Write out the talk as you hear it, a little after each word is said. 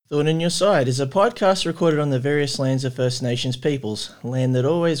Thorn in Your Side is a podcast recorded on the various lands of First Nations peoples, land that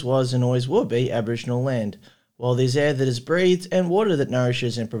always was and always will be Aboriginal land. While there's air that is breathed and water that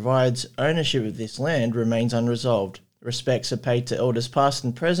nourishes and provides, ownership of this land remains unresolved. Respects are paid to elders past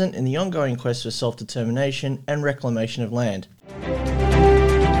and present in the ongoing quest for self-determination and reclamation of land.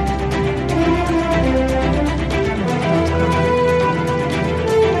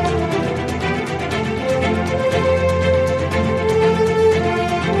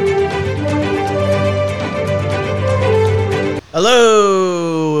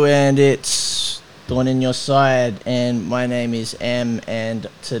 Hello, and it's Thorn in Your Side, and my name is M, and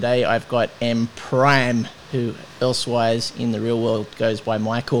today I've got M Prime, who elsewise in the real world goes by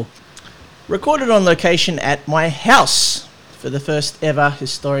Michael. Recorded on location at my house for the first ever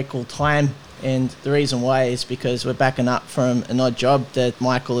historical time, and the reason why is because we're backing up from an odd job that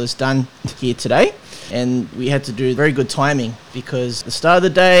Michael has done here today, and we had to do very good timing because the start of the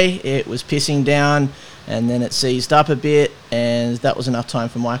day it was pissing down, and then it seized up a bit, and that was enough time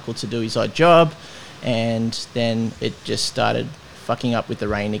for Michael to do his odd job, and then it just started fucking up with the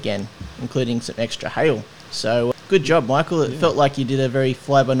rain again, including some extra hail. So good job, Michael. It felt like you did a very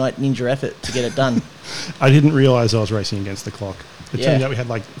fly-by-night ninja effort to get it done. I didn't realise I was racing against the clock. It turned out we had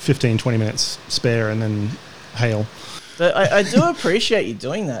like 15, 20 minutes spare and then hail. But I do appreciate you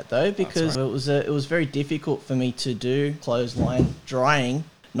doing that, though, because it was very difficult for me to do clothesline drying.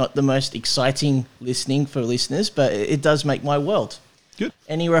 Not the most exciting listening for listeners, but it does make my world. Good.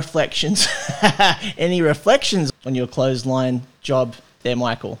 Any reflections? Any reflections on your clothesline job there,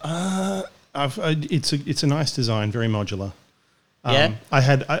 Michael? It's a nice design, very modular. Yeah.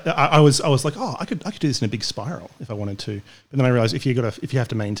 I was like, I could do this in a big spiral if I wanted to, but then I realised if you have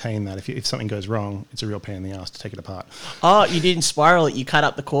to maintain that, if something goes wrong, it's a real pain in the ass to take it apart. Oh, you didn't spiral it; you cut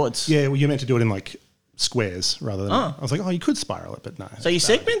up the cords. Yeah, well, you're meant to do it in like squares rather than. I was like, you could spiral it, but no. So you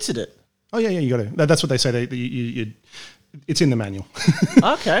segmented it. Oh yeah, you got to. That's what they say. It's in the manual.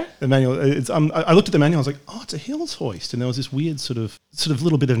 Okay. The manual. I looked at the manual. I was like, it's a Hills hoist, and there was this weird sort of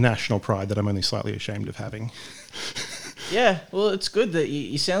little bit of national pride that I'm only slightly ashamed of having. Yeah, well, it's good that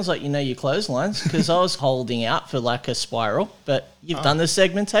you sounds like you know your clotheslines, because I was holding out for like a spiral, but you've done the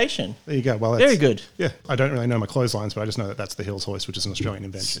segmentation. There you go. Well, very good. Yeah, I don't really know my clotheslines, but I just know that that's the Hills hoist, which is an Australian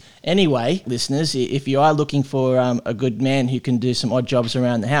invention. Anyway, listeners, if you are looking for a good man who can do some odd jobs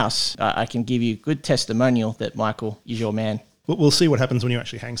around the house, I can give you good testimonial that Michael is your man. We'll see what happens when you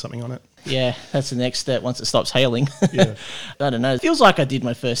actually hang something on it. Yeah, that's the next step once it stops hailing. Yeah. I don't know. It feels like I did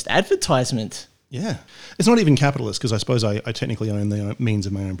my first advertisement. Yeah. It's not even capitalist because I suppose I technically own the means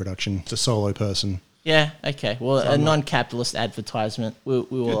of my own production. It's a solo person. Yeah, okay. Well, a non-capitalist advertisement, we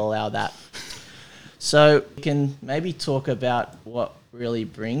will allow that. So we can maybe talk about what really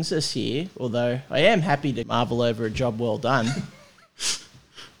brings us here, although I am happy to marvel over a job well done.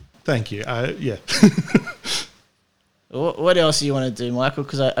 Thank you. Yeah. What else do you want to do, Michael?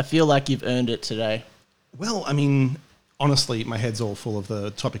 Because I feel like you've earned it today. Well, I mean, honestly, my head's all full of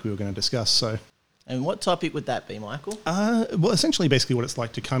the topic we were going to discuss, so... And what topic would that be, Michael? Well, essentially, basically what it's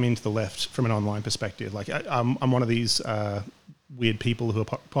like to come into the left from an online perspective. Like, I'm one of these weird people who are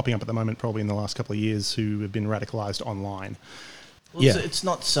popping up at the moment, probably in the last couple of years, who have been radicalised online. Well, yeah. It's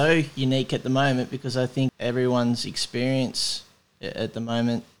not so unique at the moment because I think everyone's experience at the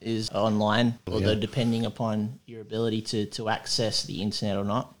moment is online, although depending upon your ability to access the internet or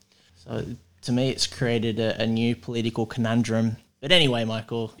not. So to me, it's created a new political conundrum. But anyway,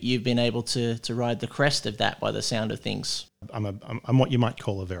 Michael, you've been able to ride the crest of that by the sound of things. I'm what you might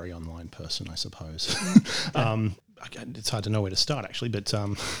call a very online person, I suppose. It's hard to know where to start, actually, but...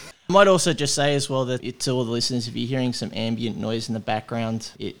 I might also just say as well that to all the listeners, if you're hearing some ambient noise in the background,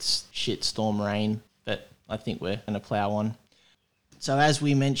 it's shitstorm rain, but I think we're going to plough on. So as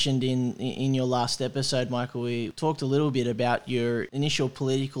we mentioned in your last episode, Michael, we talked a little bit about your initial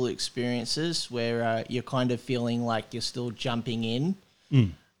political experiences where you're kind of feeling like you're still jumping in.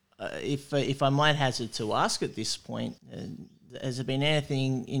 If I might hazard to ask at this point, has there been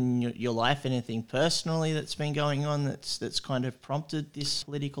anything in your life, anything personally that's been going on that's kind of prompted this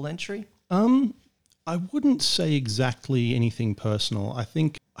political entry? I wouldn't say exactly anything personal. I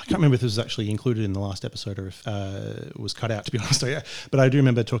can't remember if this was actually included in the last episode or if it was cut out, to be honest. But I do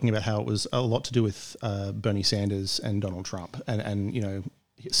remember talking about how it was a lot to do with Bernie Sanders and Donald Trump and you know,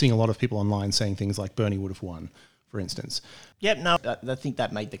 seeing a lot of people online saying things like Bernie would have won, for instance. Yep, no, I think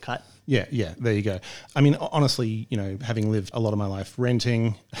that made the cut. Yeah, there you go. I mean, honestly, you know, having lived a lot of my life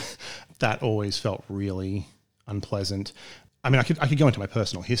renting, that always felt really unpleasant. I mean, I could go into my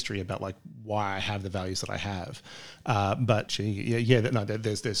personal history about like why I have the values that I have, but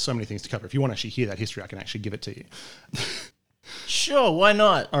there's so many things to cover. If you want to actually hear that history, I can actually give it to you. Sure, why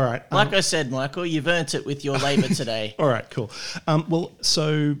not? All right. Like I said, Michael, you've earned it with your labour today. All right, cool. Well,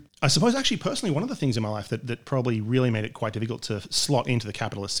 so I suppose actually personally, one of the things in my life that probably really made it quite difficult to slot into the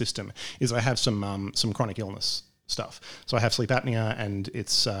capitalist system is I have some chronic illness stuff. So I have sleep apnea, and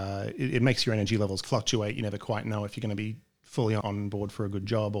it makes your energy levels fluctuate. You never quite know if you're going to be fully on board for a good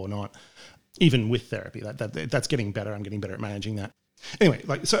job or not. Even with therapy, that's getting better. I'm getting better at managing that. Anyway,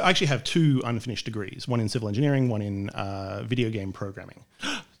 so I actually have 2 unfinished degrees, one in civil engineering, one in video game programming.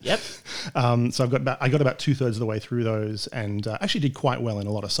 Yep. So I got about 2/3 of the way through those, and actually did quite well in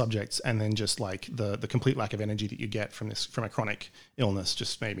a lot of subjects. And then just like the complete lack of energy that you get from a chronic illness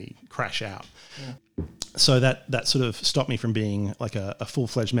just made me crash out. Yeah. So that sort of stopped me from being like a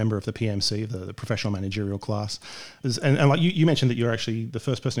full-fledged member of the PMC, the professional managerial class. And like you mentioned that you're actually the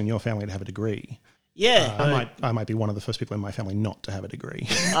first person in your family to have a degree. Yeah. I might be one of the first people in my family not to have a degree.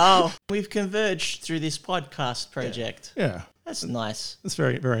 Oh, we've converged through this podcast project. Yeah. That's nice. It's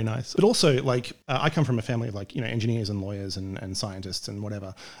very, very nice. But also, like, I come from a family of, like, engineers and lawyers and scientists and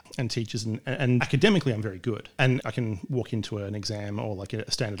whatever, and teachers. And academically, I'm very good. And I can walk into an exam or, like, a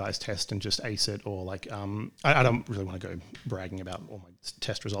standardized test and just ace it. Or, like, I don't really want to go bragging about all my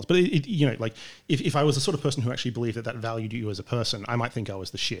test results. But, if I was the sort of person who actually believed that valued you as a person, I might think I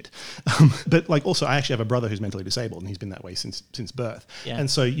was the shit. But, like, also, I actually have a brother who's mentally disabled, and he's been that way since birth. Yeah. And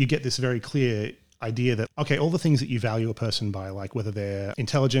so you get this very clear idea that, okay, all the things that you value a person by, like whether they're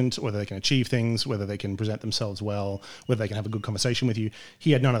intelligent, whether they can achieve things, whether they can present themselves well, whether they can have a good conversation with you,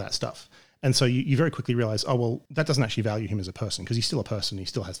 he had none of that stuff. And so you very quickly realize, oh, well, that doesn't actually value him as a person, because he's still a person, he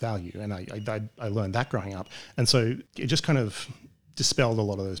still has value. And I learned that growing up. And so it just kind of dispelled a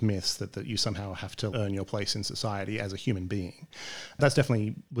lot of those myths that you somehow have to earn your place in society as a human being. That's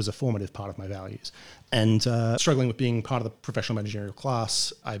definitely was a formative part of my values. And struggling with being part of the professional managerial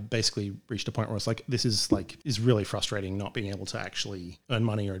class, I basically reached a point where it's like, this is really frustrating not being able to actually earn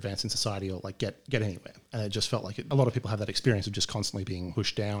money or advance in society or like get anywhere. And it just felt like a lot of people have that experience of just constantly being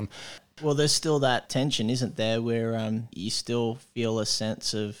pushed down. Well, there's still that tension, isn't there, where you still feel a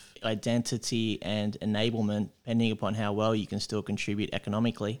sense of identity and enablement, depending upon how well you can still contribute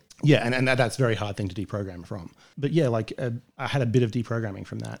economically. Yeah, and that's a very hard thing to deprogram from. But yeah, like I had a bit of deprogramming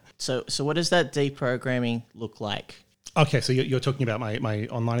from that. So what does that deprogramming look like? Okay, so you're talking about my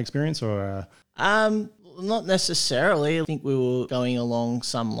online experience, or? Not necessarily. I think we were going along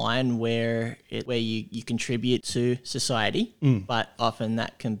some line where you contribute to society, but often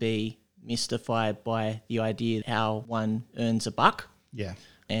that can be mystified by the idea how one earns a buck. Yeah.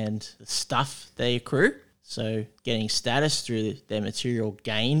 And the stuff they accrue. So getting status through their material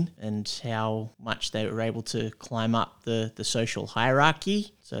gain and how much they were able to climb up the social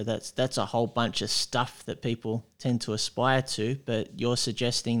hierarchy. So that's a whole bunch of stuff that people tend to aspire to, but you're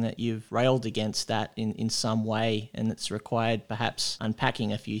suggesting that you've railed against that in some way, and it's required perhaps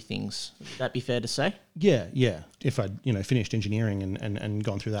unpacking a few things. Would that be fair to say? Yeah. If I'd finished engineering and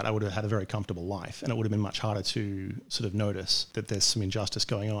gone through that, I would have had a very comfortable life, and it would have been much harder to sort of notice that there's some injustice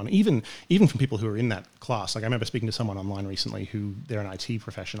going on, even from people who are in that class. Like I remember speaking to someone online recently who they're an IT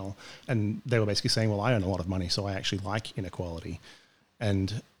professional, and they were basically saying, well, I earn a lot of money, so I actually like inequality.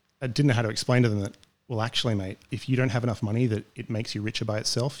 And I didn't know how to explain to them that, well, actually, mate, if you don't have enough money that it makes you richer by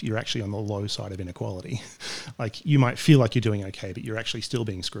itself, you're actually on the low side of inequality. Like you might feel like you're doing okay, but you're actually still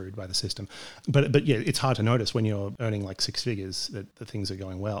being screwed by the system. But yeah, it's hard to notice when you're earning like 6 figures that the things are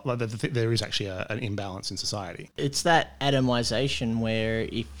going well. Like there is actually an imbalance in society. It's that atomization where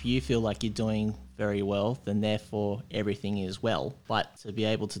if you feel like you're doing very well, then therefore everything is well. But to be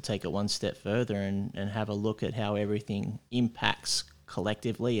able to take it one step further and have a look at how everything impacts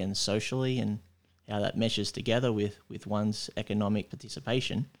collectively and socially and how that meshes together with one's economic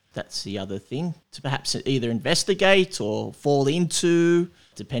participation. That's the other thing to perhaps either investigate or fall into,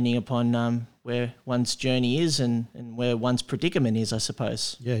 depending upon where one's journey is and where one's predicament is, I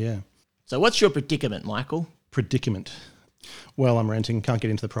suppose. Yeah. So what's your predicament, Michael? Predicament. Well, I'm renting, can't get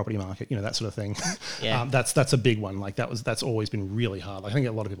into the property market, that sort of thing. Yeah. That's a big one. Like that's always been really hard. I think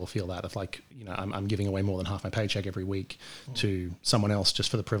a lot of people feel that if like, I'm giving away more than half my paycheck every week to someone else just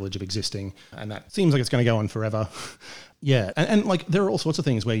for the privilege of existing. And that seems like it's going to go on forever. Yeah. And like, there are all sorts of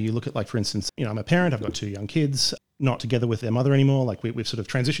things where you look at, like, for instance, I'm a parent, I've got 2 young kids, not together with their mother anymore. Like we've sort of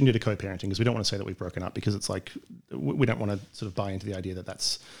transitioned into co-parenting because we don't want to say that we've broken up, because it's like, we don't want to sort of buy into the idea that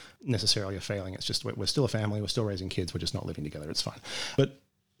that's necessarily a failing. It's just, we're still a family, we're still raising kids, we're just not living together. It's fine. But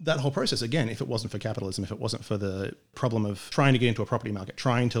that whole process, again, if it wasn't for capitalism, if it wasn't for the problem of trying to get into a property market,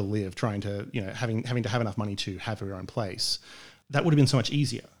 trying to live, trying to, having to have enough money to have your own place, that would have been so much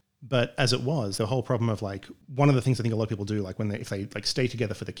easier. But as it was, the whole problem of like, one of the things I think a lot of people do, like if they like stay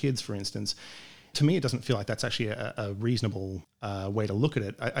together for the kids, for instance, To me, it doesn't feel like that's actually a reasonable way to look at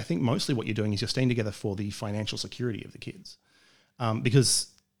it. I think mostly what you're doing is you're staying together for the financial security of the kids, because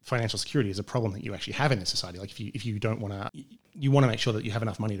financial security is a problem that you actually have in a society. Like if you don't want to, you want to make sure that you have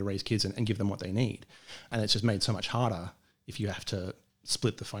enough money to raise kids and give them what they need, and it's just made so much harder if you have to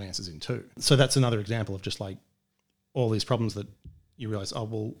split the finances in two. So that's another example of just like all these problems that you realize, oh,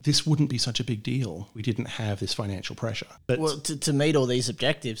 well, this wouldn't be such a big deal. We didn't have this financial pressure. But Well, to meet all these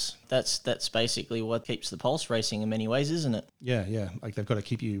objectives, that's basically what keeps the pulse racing in many ways, isn't it? yeah, like they've got to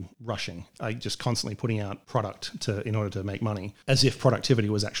keep you rushing, like just constantly putting out product in order to make money, as if productivity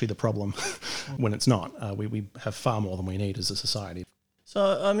was actually the problem when it's not. We have far more than we need as a society.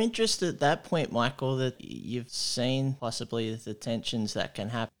 So I'm interested at that point, Michael, that you've seen possibly the tensions that can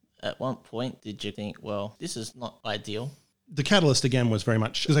happen. At one point, did you think, well, this is not ideal? The catalyst again was very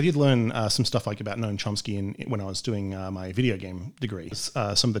much because I did learn some stuff like about Noam Chomsky when I was doing my video game degree.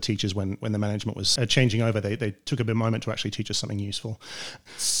 Some of the teachers, when the management was changing over, they took a bit of a moment to actually teach us something useful.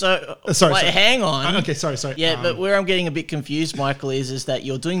 So, sorry. hang on. Okay, sorry. Yeah, but where I'm getting a bit confused, Michael, is that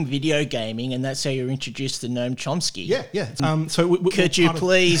you're doing video gaming, and that's how you're introduced to Noam Chomsky. Yeah. So could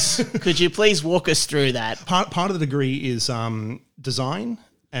you please walk us through that? Part of the degree is design.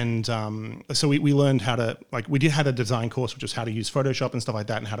 And so we learned how to, like, we had a design course, which was how to use Photoshop and stuff like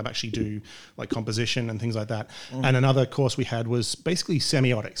that, and how to actually do like composition and things like that. And another course we had was basically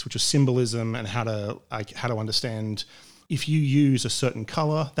semiotics, which was symbolism and how to understand if you use a certain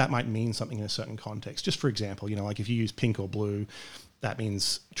color, that might mean something in a certain context. Just for example, like if you use pink or blue,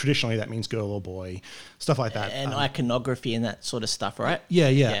 traditionally that means girl or boy, stuff like that. And iconography and that sort of stuff, right?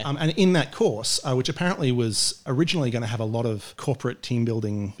 Yeah. And in that course, which apparently was originally going to have a lot of corporate team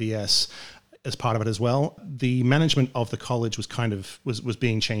building BS as part of it as well, the management of the college was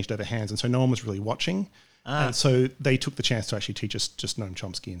being changed over hands, and so no one was really watching. And so they took the chance to actually teach us just Noam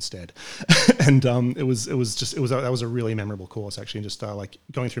Chomsky instead, and that was a really memorable course actually, and just like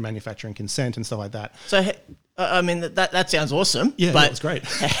going through manufacturing consent and stuff like that. So I mean that sounds awesome. Yeah, but it was great.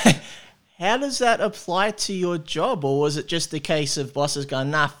 How does that apply to your job, or was it just the case of bosses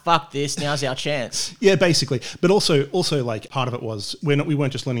going, nah, fuck this, now's our chance? Yeah, basically. But also like part of it was we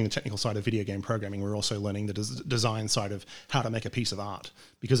weren't just learning the technical side of video game programming, we were also learning the design side of how to make a piece of art,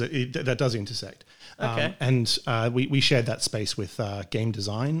 because that does intersect. Okay. And we shared that space with game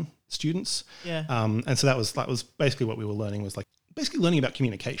design students. Yeah. And so that was basically what we were learning, was like basically learning about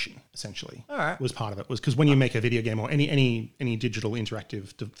communication, essentially. All right. Was part of it, was because when you make a video game or any digital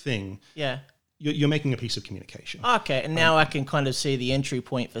interactive thing, Yeah. you're making a piece of communication. Okay, and now I can kind of see the entry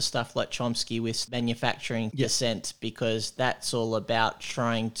point for stuff like Chomsky with manufacturing dissent, because that's all about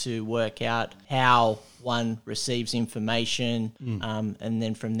trying to work out how one receives information, and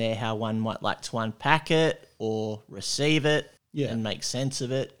then from there how one might like to unpack it or receive it and make sense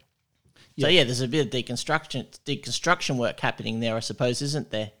of it. So there's a bit of deconstruction work happening there, I suppose,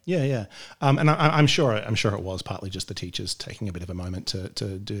 isn't there? Yeah. And I'm sure it was partly just the teachers taking a bit of a moment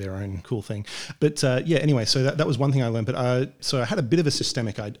to do their own cool thing. But anyway, so that was one thing I learned. But so I had a bit of a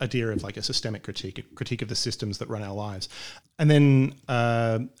systemic idea of like a systemic critique of the systems that run our lives. And then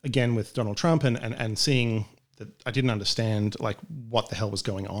again with Donald Trump and seeing that I didn't understand like what the hell was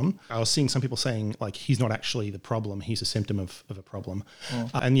going on. I was seeing some people saying like he's not actually the problem, he's a symptom of a problem.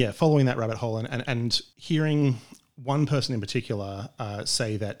 And following that rabbit hole and hearing one person in particular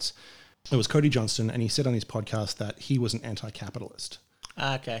say that it was Cody Johnston, and he said on his podcast that he was an anti-capitalist.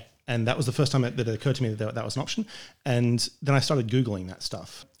 Okay. And that was the first time that it occurred to me that was an option. And then I started Googling that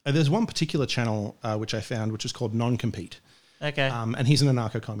stuff. There's one particular channel which I found, which is called Non-Compete. Okay. And he's an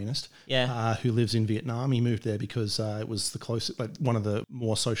anarcho-communist who lives in Vietnam. He moved there because it was the closest, like one of the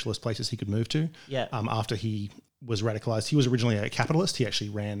more socialist places he could move to. Yeah. After he was radicalized, he was originally a capitalist. He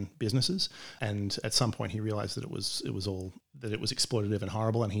actually ran businesses, and at some point he realized that it was exploitative and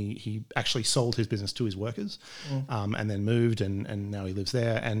horrible, and he actually sold his business to his workers, and then moved, and now he lives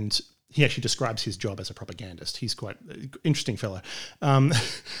there. And he actually describes his job as a propagandist. He's quite an interesting fellow.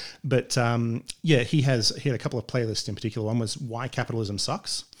 But he had a couple of playlists in particular. One was Why Capitalism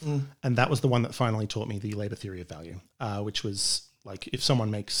Sucks. And that was the one that finally taught me the labor theory of value, which was like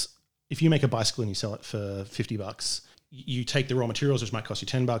if you make a bicycle and you sell it for $50, you take the raw materials, which might cost you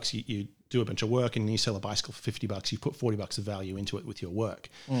 $10, you do a bunch of work and you sell a bicycle for $50, you put $40 of value into it with your work.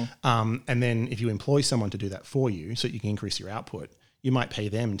 And then if you employ someone to do that for you so you can increase your output, you might pay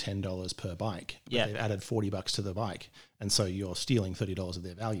them $10 per bike, but they've added $40 to the bike, and so you're stealing $30 of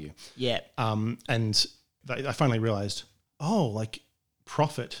their value. Yeah. And I finally realized, like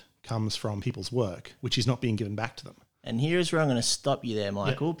profit comes from people's work, which is not being given back to them. And here's where I'm going to stop you there,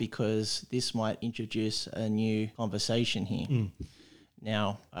 Michael, because this might introduce a new conversation here.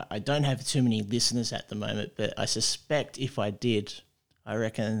 Now, I don't have too many listeners at the moment, but I suspect if I did, I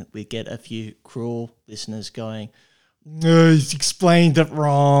reckon we'd get a few cruel listeners going, no, he's explained it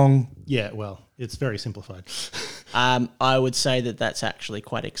wrong. Yeah, well, it's very simplified. I would say that that's actually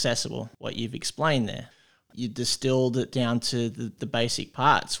quite accessible, what you've explained there. You distilled it down to the basic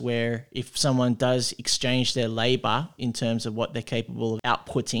parts where if someone does exchange their labour in terms of what they're capable of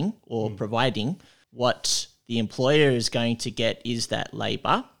outputting or providing, what the employer is going to get is that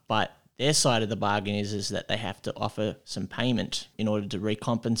labour, but their side of the bargain is that they have to offer some payment in order to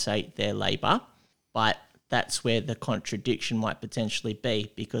recompensate their labour. But that's where the contradiction might potentially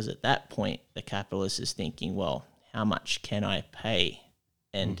be, because at that point, the capitalist is thinking, well, how much can I pay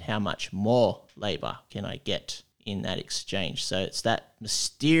and how much more labour can I get in that exchange? So it's that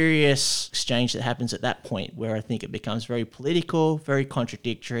mysterious exchange that happens at that point where I think it becomes very political, very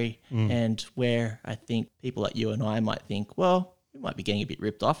contradictory, and where I think people like you and I might think, well, we might be getting a bit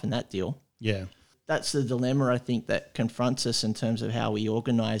ripped off in that deal. Yeah. That's the dilemma I think that confronts us in terms of how we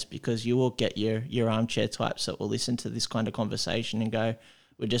organise, because you will get your armchair types that will listen to this kind of conversation and go,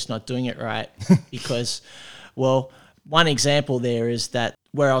 we're just not doing it right because, well, one example there is that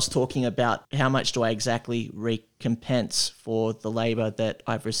where I was talking about how much do I exactly recompense for the labour that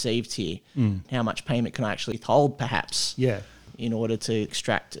I've received here, how much payment can I actually withhold perhaps in order to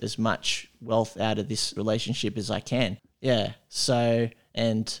extract as much wealth out of this relationship as I can. Yeah, so...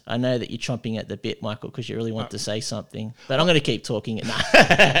 And I know that you're chomping at the bit, Michael, because you really want to say something. But I'm going to keep talking.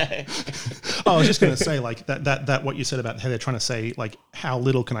 I was just going to say, like, that what you said about how they're trying to say, like, how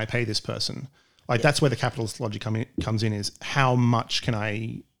little can I pay this person? Like, that's where the capitalist logic comes in, is how much can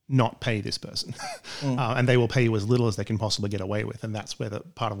I not pay this person? And they will pay you as little as they can possibly get away with. And that's where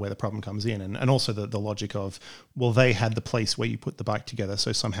part of where the problem comes in. And also the logic of, well, they had the place where you put the bike together,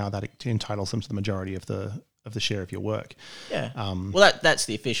 so somehow that entitles them to the majority of the share of your work. Yeah. Well, that's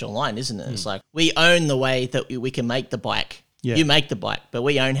the official line, isn't it? It's like, we own the way that we can make the bike. Yeah. You make the bike, but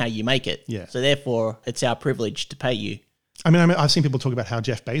we own how you make it. Yeah. So therefore, it's our privilege to pay you. I mean, I've seen people talk about how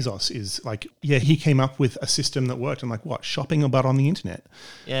Jeff Bezos is like, yeah, he came up with a system that worked. And like, what, shopping about on the internet?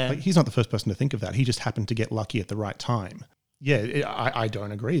 Yeah. Like, he's not the first person to think of that. He just happened to get lucky at the right time. Yeah, I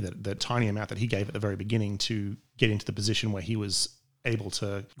don't agree that the tiny amount that he gave at the very beginning to get into the position where he was able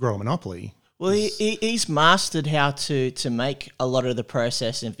to grow a monopoly. Well, he's mastered how to make a lot of the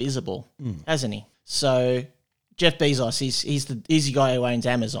process invisible, hasn't he? So Jeff Bezos, he's the guy who owns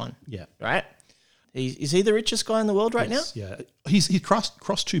Amazon. Yeah. Right? Is he the richest guy in the world right now? Yeah. He crossed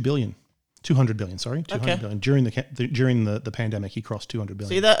 200 billion, sorry. 200 billion. During the pandemic, he crossed 200 billion.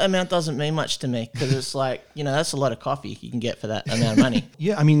 See, that amount doesn't mean much to me because it's like, that's a lot of coffee you can get for that amount of money.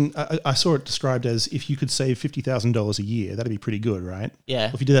 Yeah, I mean, I saw it described as if you could save $50,000 a year, that'd be pretty good, right? Yeah.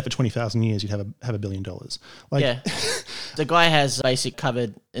 Well, if you did that for 20,000 years, you'd have $1 billion. Like, yeah. The guy has basically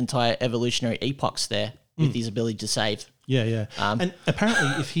covered entire evolutionary epochs there with his ability to save. Yeah, yeah. And apparently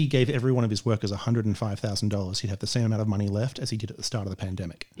if he gave every one of his workers $105,000, he'd have the same amount of money left as he did at the start of the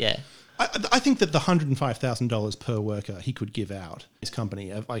pandemic. Yeah. I think that the $105,000 per worker he could give out, his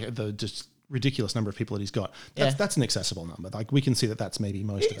company, like the just ridiculous number of people that he's got, that's an accessible number. Like, we can see that that's maybe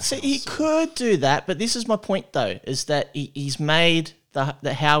most of it. So he could do that, but this is my point though, is that he's made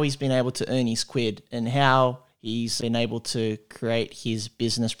the how he's been able to earn his quid and how he's been able to create his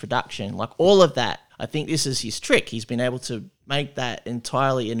business production, like all of that. I think this is his trick. He's been able to make that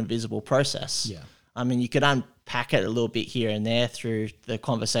entirely an invisible process. Yeah. I mean, you could unpack it a little bit here and there through the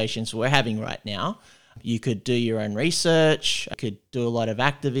conversations we're having right now. You could do your own research, you could do a lot of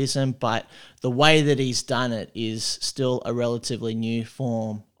activism, but the way that he's done it is still a relatively new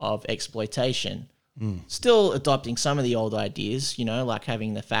form of exploitation. Still adopting some of the old ideas, like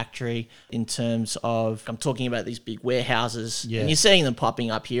having the factory in terms of, I'm talking about these big warehouses, and you're seeing them popping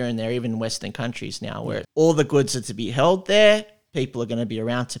up here and there, even in Western countries now, where all the goods are to be held there. People are going to be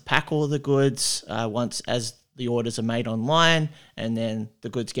around to pack all the goods once as the orders are made online, and then the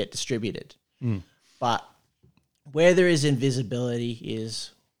goods get distributed. But where there is invisibility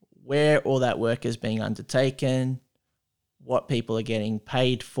is where all that work is being undertaken, what people are getting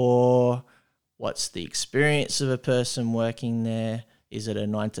paid for, what's the experience of a person working there? Is it a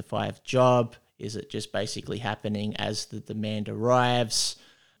 9-to-5 job? Is it just basically happening as the demand arrives?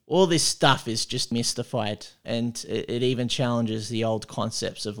 All this stuff is just mystified, and it even challenges the old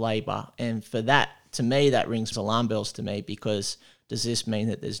concepts of labour. And for that, to me, that rings alarm bells to me, because does this mean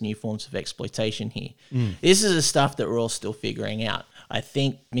that there's new forms of exploitation here? This is the stuff that we're all still figuring out. I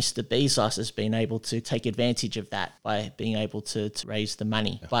think Mr. Bezos has been able to take advantage of that by being able to raise the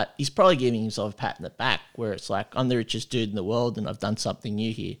money. But he's probably giving himself a pat in the back, where it's like, I'm the richest dude in the world and I've done something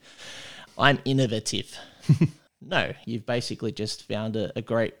new here. I'm innovative. no, you've basically just found a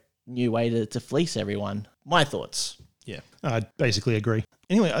great new way to fleece everyone. My thoughts. Yeah, I basically agree.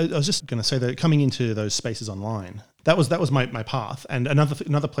 Anyway, I was just going to say that coming into those spaces online, that was my path. And another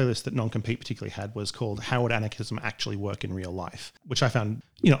playlist that Non-Compete particularly had was called How Would Anarchism Actually Work in Real Life, which I found,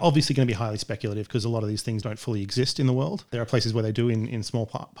 obviously going to be highly speculative because a lot of these things don't fully exist in the world. There are places where they do in small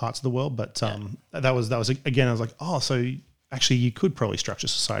parts of the world, but that was again, I was like, oh, so actually you could probably structure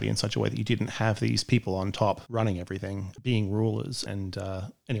society in such a way that you didn't have these people on top running everything, being rulers. And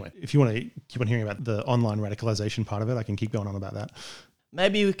anyway, if you want to keep on hearing about the online radicalization part of it, I can keep going on about that.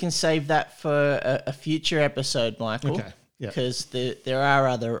 Maybe we can save that for a future episode, Michael. Okay. Yeah. Because there are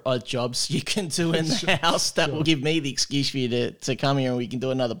other odd jobs you can do in the house that will give me the excuse for you to come here and we can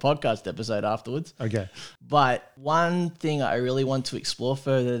do another podcast episode afterwards. Okay. But one thing I really want to explore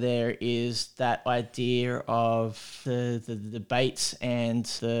further there is that idea of the debates and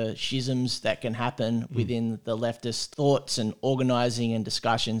the schisms that can happen within the leftist thoughts and organising and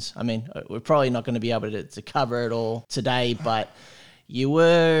discussions. I mean, we're probably not going to be able to cover it all today, but you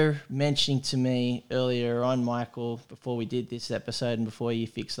were mentioning to me earlier on, Michael, before we did this episode and before you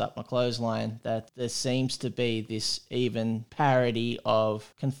fixed up my clothesline, that there seems to be this even parody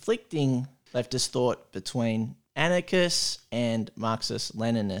of conflicting leftist thought between anarchists and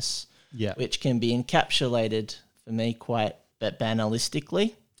Marxist-Leninists, which can be encapsulated, for me, quite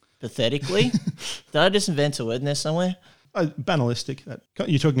banalistically, pathetically. Did I just invent a word in there somewhere? Banalistic.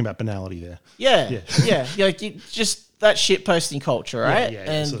 You're talking about banality there. Yeah. Like just that shit posting culture, right?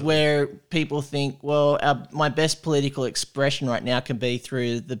 And where people think, well, my best political expression right now can be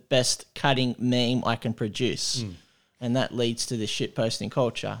through the best cutting meme I can produce. And that leads to this shit posting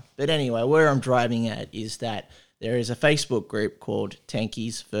culture. But anyway, where I'm driving at is that there is a Facebook group called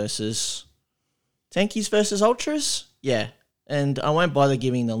Tankies versus Ultras. Yeah. And I won't bother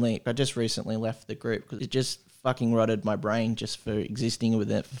giving the link. I just recently left the group because it just fucking rotted my brain just for existing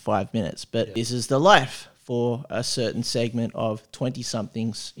with it for 5 minutes. But this is the life for a certain segment of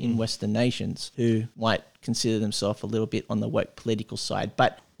 20-somethings in Western nations who might consider themselves a little bit on the woke political side.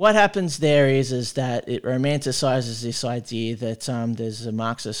 But what happens there is that it romanticizes this idea that there's a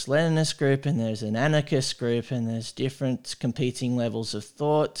Marxist-Leninist group and there's an anarchist group and there's different competing levels of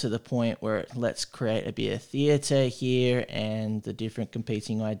thought to the point where let's create a bit of theatre here and the different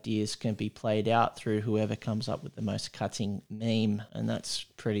competing ideas can be played out through whoever comes up with the most cutting meme. And that's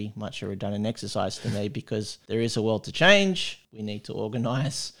pretty much a redundant exercise to me because there is a world to change. We need to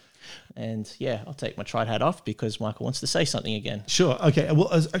organise. And yeah, I'll take my trite hat off because Michael wants to say something again. Sure. Okay. Well,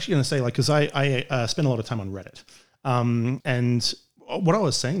 I was actually going to say, because I spend a lot of time on Reddit. And what I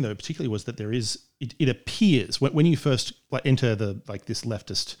was saying, though, particularly was that there is, it appears, when you first enter this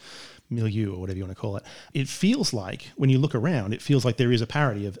leftist milieu or whatever you want to call it, it feels like, when you look around, it feels like there is a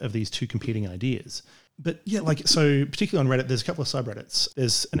parody of these two competing ideas. But yeah, so particularly on Reddit, there's a couple of subreddits.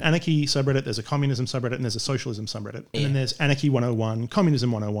 There's an anarchy subreddit, there's a communism subreddit, and there's a socialism subreddit. And then there's Anarchy 101,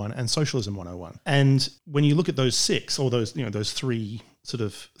 Communism 101, and Socialism 101. And when you look at those six, or those three sort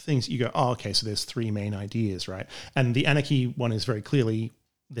of things, you go, oh, okay, so there's three main ideas, right? And the anarchy one is very clearly,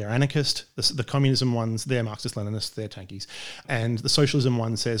 they're anarchist. The communism ones, they're Marxist-Leninists, they're tankies. And the socialism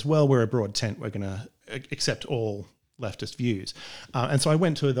one says, well, we're a broad tent, we're going to accept all leftist views. And so I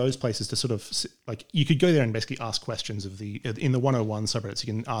went to those places to sort of, you could go there and basically ask questions in the 101 subreddits,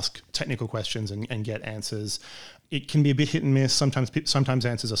 you can ask technical questions and get answers. It can be a bit hit and miss. Sometimes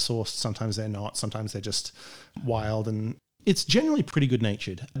answers are sourced, sometimes they're not, sometimes they're just wild. And it's generally pretty good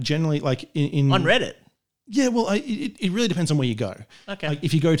natured. Generally, on Reddit. Yeah, well, it really depends on where you go. Okay.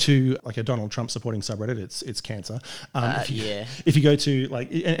 If you go to a Donald Trump supporting subreddit, it's cancer. If you go to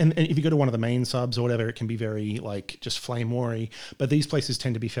and if you go to one of the main subs or whatever, it can be very just flame warry. But these places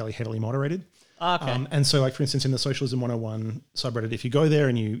tend to be fairly heavily moderated. Okay. And so, for instance, in the Socialism 101 subreddit, if you go there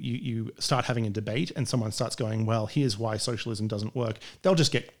and you start having a debate and someone starts going, well, here's why socialism doesn't work, they'll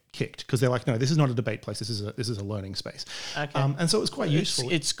just get kicked because they're like, no, this is not a debate place. This is a learning space. Okay. And so it was quite useful.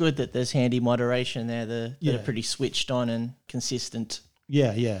 It's good that there's handy moderation there that are pretty switched on and consistent.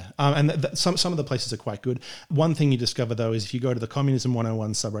 Yeah. And some of the places are quite good. One thing you discover, though, is if you go to the Communism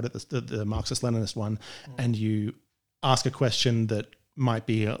 101 subreddit, the Marxist-Leninist one, and you ask a question that might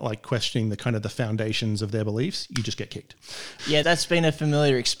be questioning the kind of the foundations of their beliefs, you just get kicked. Yeah, that's been a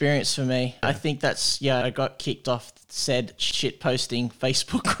familiar experience for me. I think I got kicked off said shit posting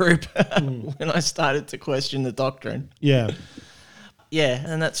Facebook group when I started to question the doctrine. Yeah. Yeah,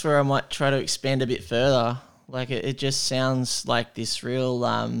 and that's where I might try to expand a bit further. It just sounds like this real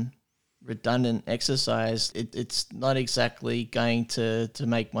redundant exercise. It's not exactly going to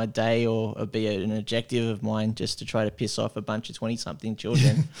make my day or be an objective of mine just to try to piss off a bunch of 20-something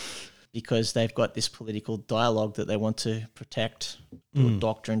children. because they've got this political dialogue that they want to protect, or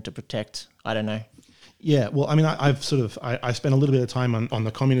doctrine to protect. I don't know. Yeah, well, I mean, I've sort of I spent a little bit of time on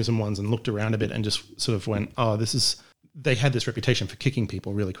the communism ones and looked around a bit and just sort of went, oh, they had this reputation for kicking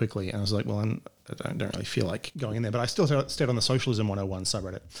people really quickly. And I was like, well, I don't really feel like going in there. But I still stayed on the Socialism 101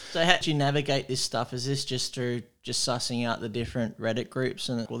 subreddit. So how do you navigate this stuff? Is this just through just sussing out the different Reddit groups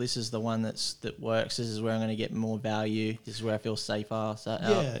and, well, this is the one that works. This is where I'm going to get more value. This is where I feel safer.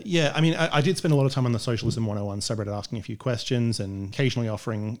 So, Yeah. I mean, I did spend a lot of time on the Socialism 101 subreddit asking a few questions and occasionally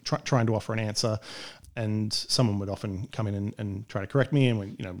trying to offer an answer. And someone would often come in and try to correct me,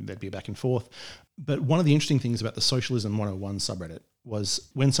 and there'd be a back and forth. But one of the interesting things about the Socialism 101 subreddit was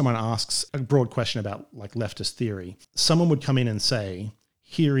when someone asks a broad question about like leftist theory, someone would come in and say,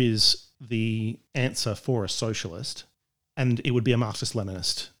 here is the answer for a socialist, and it would be a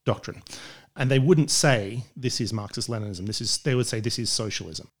Marxist-Leninist doctrine. And they wouldn't say, this is Marxist-Leninism. They would say, this is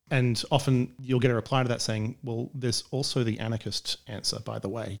socialism. And often you'll get a reply to that saying, well, there's also the anarchist answer, by the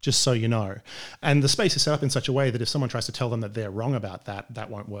way, just so you know. And the space is set up in such a way that if someone tries to tell them that they're wrong about that, that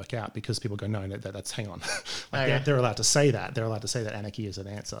won't work out, because people go, no, that's hang on. They're allowed to say that. They're allowed to say that anarchy is an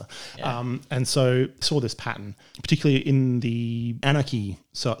answer. Yeah. And so I saw this pattern, particularly in the anarchy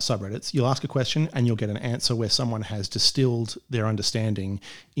subreddits. You'll ask a question and you'll get an answer where someone has distilled their understanding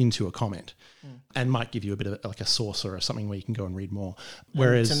into a comment. And might give you a bit of like a source or something where you can go and read more.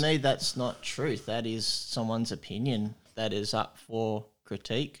 Whereas to me, that's not truth. That is someone's opinion that is up for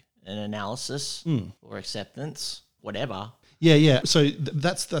critique and analysis or acceptance, whatever. Yeah. So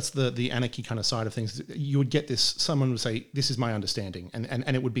that's the anarchy kind of side of things. You would get this, someone would say, this is my understanding,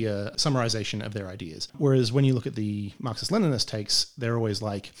 and it would be a summarization of their ideas. Whereas when you look at the Marxist-Leninist takes, they're always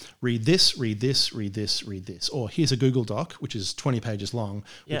like, read this, read this, read this, read this. Or here's a Google Doc, which is 20 pages long,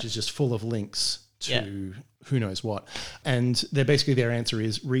 which is just full of links to who knows what. And their answer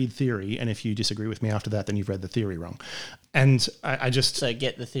is read theory, and if you disagree with me after that, then you've read the theory wrong. And I just... So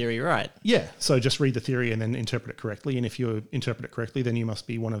get the theory right. Yeah, so just read the theory and then interpret it correctly. And if you interpret it correctly, then you must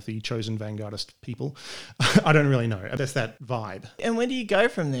be one of the chosen vanguardist people. I don't really know. That's that vibe. And where do you go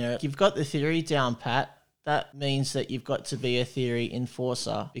from there? You've got the theory down pat. That means that you've got to be a theory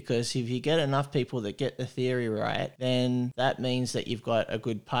enforcer, because if you get enough people that get the theory right, then that means that you've got a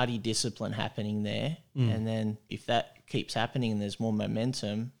good party discipline happening there. And then if that keeps happening and there's more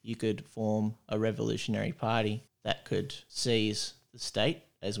momentum, you could form a revolutionary party that could seize the state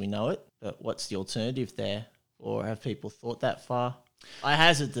as we know it. But what's the alternative there? Or have people thought that far? I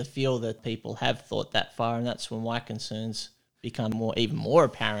hazard to feel that people have thought that far, and that's when my concerns become even more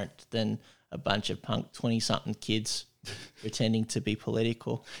apparent than a bunch of punk 20-something kids pretending to be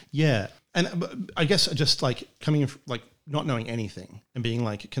political. Yeah. And I guess just like coming in, like not knowing anything and being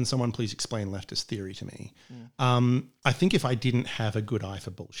like, can someone please explain leftist theory to me? I think if I didn't have a good eye for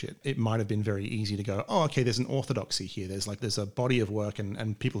bullshit, it might have been very easy to go, oh, okay, there's an orthodoxy here. There's a body of work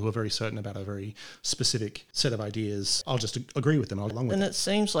and people who are very certain about a very specific set of ideas. I'll just agree with them. I'll along with And it. it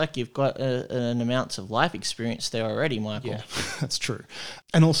seems like you've got an amount of life experience there already, Michael. Yeah, that's true.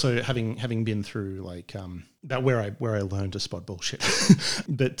 And also having been through like that where I learned to spot bullshit.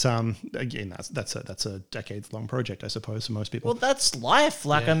 But again, that's a decades long project, I suppose, for most people. Well, that's life.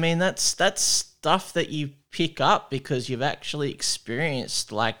 Like, I mean, that's stuff that you pick up because you've actually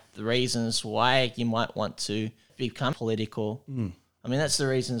experienced like the reasons why you might want to become political. I mean, that's the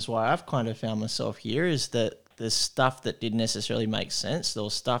reasons why I've kind of found myself here, is that there's stuff that didn't necessarily make sense. There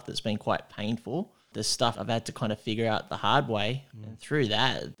was stuff that's been quite painful. There's stuff I've had to kind of figure out the hard way. And through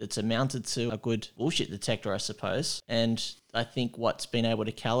that, it's amounted to a good bullshit detector, I suppose. And I think what's been able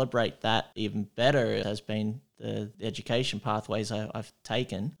to calibrate that even better has been the education pathways I've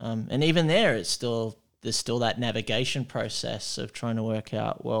taken. And even there, there's still that navigation process of trying to work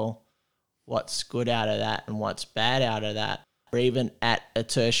out, well, what's good out of that and what's bad out of that. Or even at a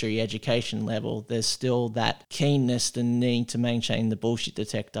tertiary education level, there's still that keenness and needing to maintain the bullshit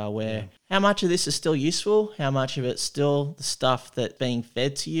detector where how much of this is still useful, how much of it's still the stuff that's being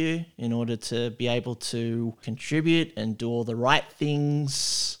fed to you in order to be able to contribute and do all the right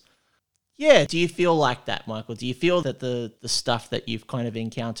things. Yeah, do you feel like that, Michael? Do you feel that the stuff that you've kind of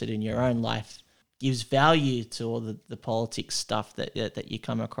encountered in your own life gives value to all the politics stuff that you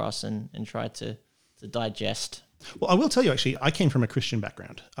come across and try to digest? Well, I will tell you, actually, I came from a Christian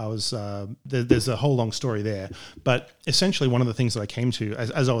background. I was there's a whole long story there. But essentially one of the things that I came to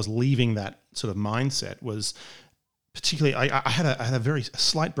as I was leaving that sort of mindset was particularly I had a very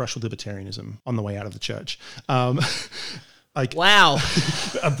slight brush with libertarianism on the way out of the church. like Wow.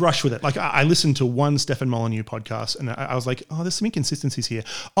 a brush with it. Like I listened to one Stefan Molyneux podcast and I was like, oh, there's some inconsistencies here.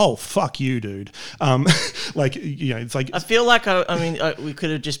 Oh, fuck you, dude. Like, you know, it's like, I feel like, we could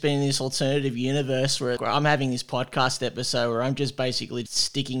have just been in this alternative universe where I'm having this podcast episode where I'm just basically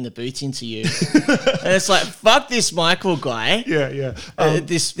sticking the boots into you. And it's like, fuck this Michael guy. yeah.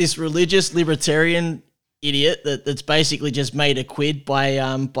 This religious libertarian idiot that's basically just made a quid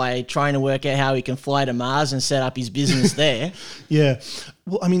by trying to work out how he can fly to Mars and set up his business there. Yeah.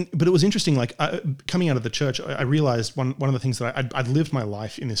 Well, I mean, but it was interesting, like coming out of the church, I realized one of the things that I'd lived my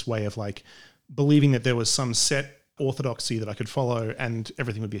life in this way of like believing that there was some set orthodoxy that I could follow and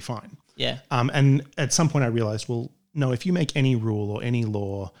everything would be fine. Yeah. And at some point I realized, well, no, if you make any rule or any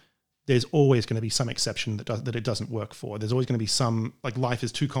law, there's always going to be some exception that it doesn't work for. There's always going to be some, like, life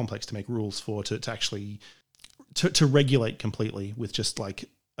is too complex to make rules for, to actually to regulate completely with just like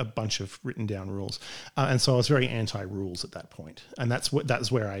a bunch of written down rules. And so I was very anti-rules at that point. And that's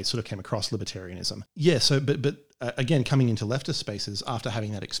where I sort of came across libertarianism. Yeah. So, but again, coming into leftist spaces after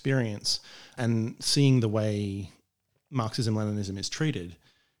having that experience and seeing the way Marxism-Leninism is treated,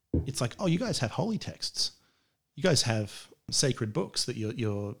 it's like, oh, you guys have holy texts. You guys have sacred books that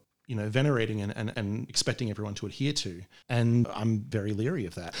you're venerating and expecting everyone to adhere to. And I'm very leery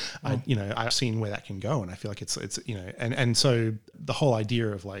of that. I've seen where that can go, and I feel like it's and so the whole idea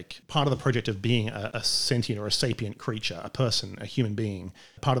of like part of the project of being a sentient or a sapient creature, a person, a human being,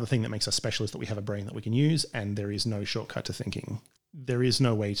 part of the thing that makes us special is that we have a brain that we can use, and there is no shortcut to thinking. There is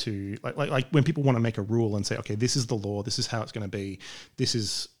no way to like when people want to make a rule and say, okay, this is the law, this is how it's going to be, this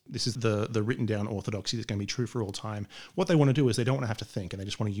is the written down orthodoxy that's going to be true for all time. What they want to do is they don't want to have to think, and they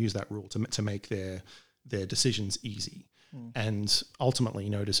just want to use that rule to make their decisions easy. And ultimately,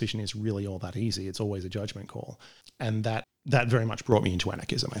 no decision is really all that easy. It's always a judgment call. And that very much brought me into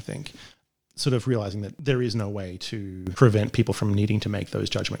anarchism, I think. Sort of realizing that there is no way to prevent people from needing to make those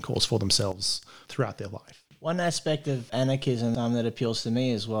judgment calls for themselves throughout their life. One aspect of anarchism that appeals to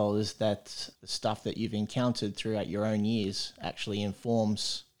me as well is that the stuff that you've encountered throughout your own years actually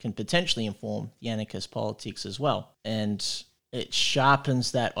can potentially inform the anarchist politics as well. And it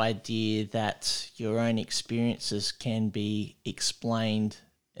sharpens that idea that your own experiences can be explained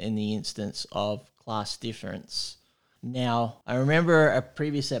in the instance of class difference. Now, I remember a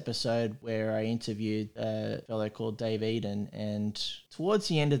previous episode where I interviewed a fellow called Dave Eden, and towards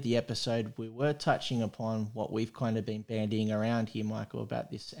the end of the episode, we were touching upon what we've kind of been bandying around here, Michael, about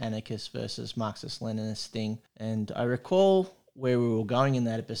this anarchist versus Marxist-Leninist thing. And I recall where we were going in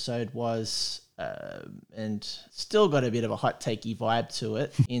that episode was, and still got a bit of a hot takey vibe to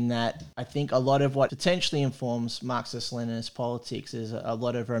it, in that I think a lot of what potentially informs Marxist-Leninist politics is a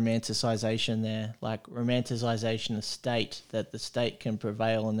lot of romanticization there, like romanticization of state, that the state can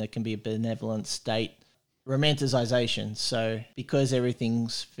prevail and there can be a benevolent state. Romanticization. So because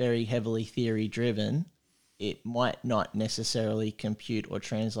everything's very heavily theory driven, it might not necessarily compute or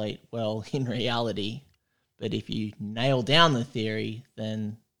translate well in reality. But if you nail down the theory,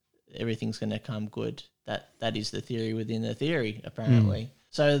 then everything's going to come good. That is the theory within the theory, apparently.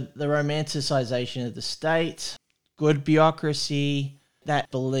 So the romanticization of the state, good bureaucracy, that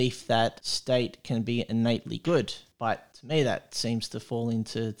belief that state can be innately good. But to me, that seems to fall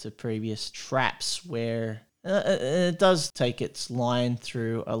into previous traps where it does take its line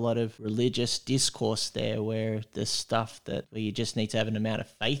through a lot of religious discourse there, where there's stuff where you just need to have an amount of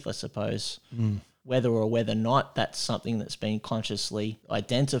faith, I suppose. Whether or whether not that's something that's been consciously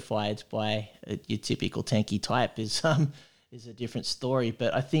identified by your typical tanky type is a different story.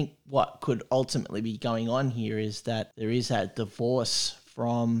 But I think what could ultimately be going on here is that there is that divorce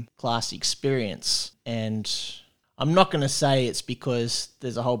from class experience. And I'm not going to say it's because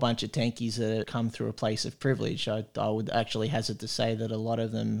there's a whole bunch of tankies that have come through a place of privilege. I would actually hazard to say that a lot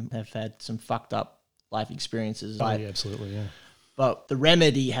of them have had some fucked up life experiences. Oh, yeah, absolutely, yeah. But the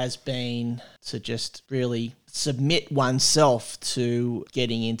remedy has been to just really submit oneself to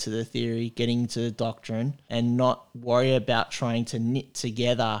getting into the theory, getting into the doctrine, and not worry about trying to knit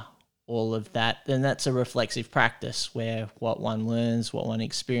together all of that. Then that's a reflexive practice where what one learns, what one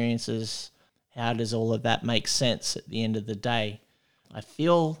experiences, how does all of that make sense at the end of the day? I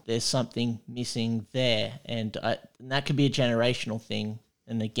feel there's something missing there, and that could be a generational thing.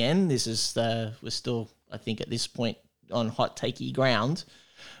 And again, this is we're still, I think, at this point on hot takey ground,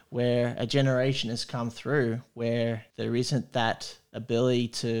 where a generation has come through where there isn't that ability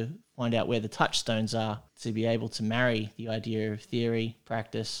to find out where the touchstones are, to be able to marry the idea of theory,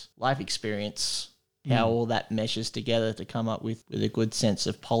 practice, life experience, how all that meshes together to come up with a good sense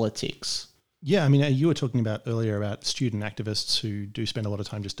of politics. Yeah, I mean, you were talking about earlier about student activists who do spend a lot of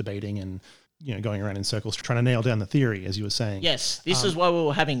time just debating and going around in circles trying to nail down the theory, as you were saying. Yes, this is why we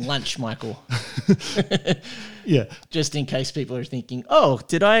were having lunch, Michael. Yeah. Just in case people are thinking, oh,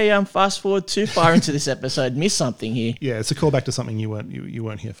 did I fast forward too far into this episode, miss something here? Yeah, it's a callback to something you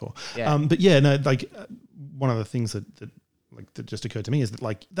weren't here for. Yeah. But yeah, no, like one of the things that just occurred to me is that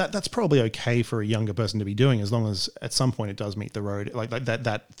like that's probably okay for a younger person to be doing, as long as at some point it does meet the road. Like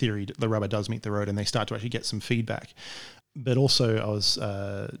that theory, the rubber does meet the road, and they start to actually get some feedback. But also, I was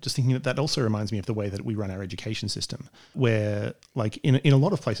just thinking that also reminds me of the way that we run our education system, where, like, in a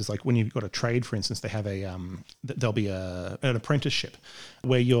lot of places, like when you've got a trade, for instance, they have there'll be an apprenticeship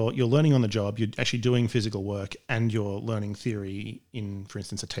where you're learning on the job, you're actually doing physical work, and you're learning theory in, for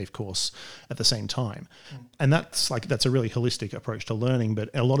instance, a TAFE course at the same time. And that's a really holistic approach to learning.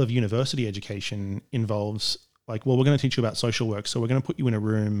 But a lot of university education involves, like, well, we're going to teach you about social work, so we're going to put you in a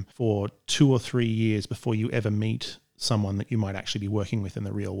room for 2 or 3 years before you ever meet someone that you might actually be working with in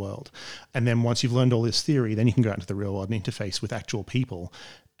the real world. And then once you've learned all this theory, then you can go out into the real world and interface with actual people.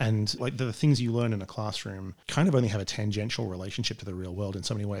 And like the things you learn in a classroom kind of only have a tangential relationship to the real world in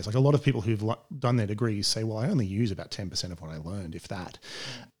so many ways. Like a lot of people who've done their degrees say, well, I only use about 10% of what I learned, if that.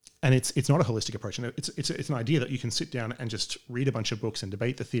 And it's not a holistic approach. And it's an idea that you can sit down and just read a bunch of books and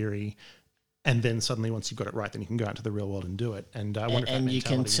debate the theory, and then suddenly, once you've got it right, then you can go out to the real world and do it. And I wonder and you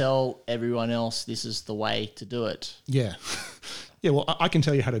can tell everyone else this is the way to do it. Yeah. Yeah, well, I can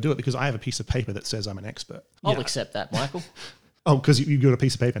tell you how to do it because I have a piece of paper that says I'm an expert. I'll accept that, Michael. Oh, because you've got a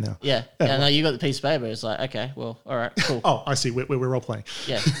piece of paper now. Yeah. No, you got the piece of paper. It's like, okay, well, all right, cool. Oh, I see. We're role playing.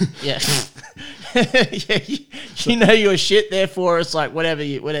 Yeah. Yeah. Yeah. You know your shit, therefore it's like whatever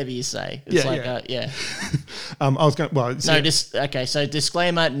you say. It's I was going, well... No, so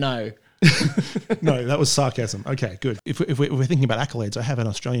disclaimer, no. No, that was sarcasm. Okay, good. If we're thinking about accolades, I have an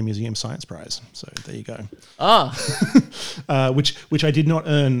Australian Museum Science Prize. So there you go. Which I did not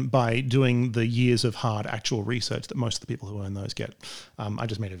earn by doing the years of hard actual research that most of the people who earn those get. I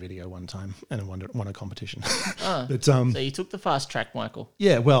just made a video one time and won a competition. But, so you took the fast track, Michael.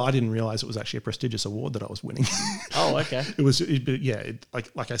 Yeah, well, I didn't realize it was actually a prestigious award that I was winning. Oh, okay.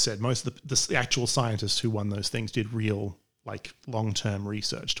 Like I said, most of the actual scientists who won those things did real, like, long-term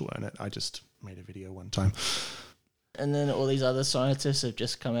research to earn it. I just made a video one time. And then all these other scientists have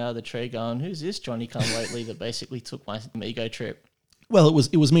just come out of the tree going, who's this Johnny come lately that basically took my ego trip? Well,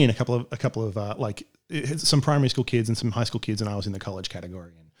 it was me and a couple of some primary school kids and some high school kids, and I was in the college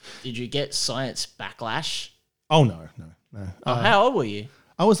category. Did you get science backlash? Oh, no. How old were you?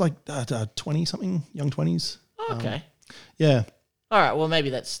 I was like 20-something, young 20s. Oh, okay. Yeah. All right, well, maybe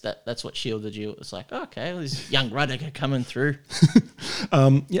that's what shielded you. It was like, okay, well, this young Rudiger coming through.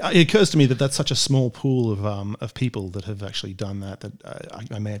 It occurs to me that that's such a small pool of people that have actually done that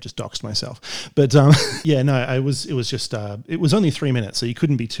I may have just doxed myself. But it was only 3 minutes, so you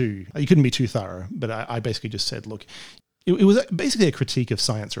couldn't be too thorough. But I basically just said, look, it was basically a critique of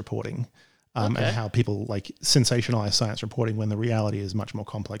science reporting. And how people like sensationalize science reporting when the reality is much more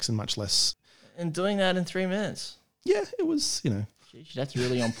complex and much less. And doing that in 3 minutes. Yeah, it was, Jeez, that's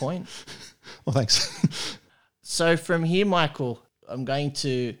really on point. Well, thanks. So from here, Michael, I'm going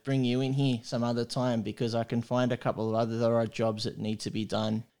to bring you in here some other time because I can find a couple of other jobs that need to be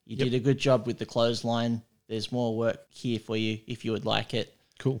done. You did a good job with the clothesline. There's more work here for you if you would like it.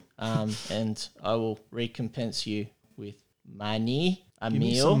 Cool. And I will recompense you with money, Give meal,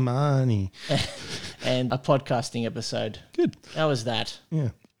 me some money, and a podcasting episode. Good. How was that? Yeah.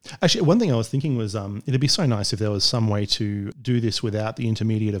 Actually, one thing I was thinking was it'd be so nice if there was some way to do this without the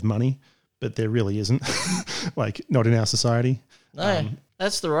intermediate of money, but there really isn't. Like, not in our society. No,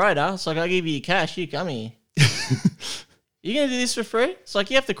 that's the rider. It's like, I'll give you cash, you come here. You're going to do this for free? It's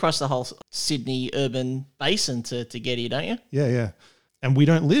like you have to cross the whole Sydney urban basin to get here, don't you? Yeah. And we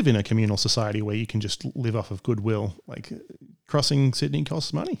don't live in a communal society where you can just live off of goodwill. Like, crossing Sydney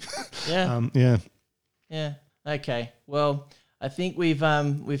costs money. Yeah. Yeah. Okay. Well, I think we've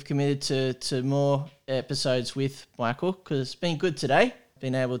committed to more episodes with Michael because it's been good today.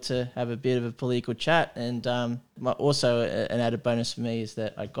 Been able to have a bit of a political chat, and also an added bonus for me is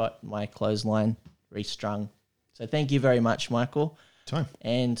that I got my clothesline restrung. So thank you very much, Michael. Time.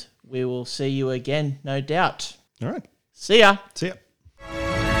 And we will see you again, no doubt. All right. See ya. See ya.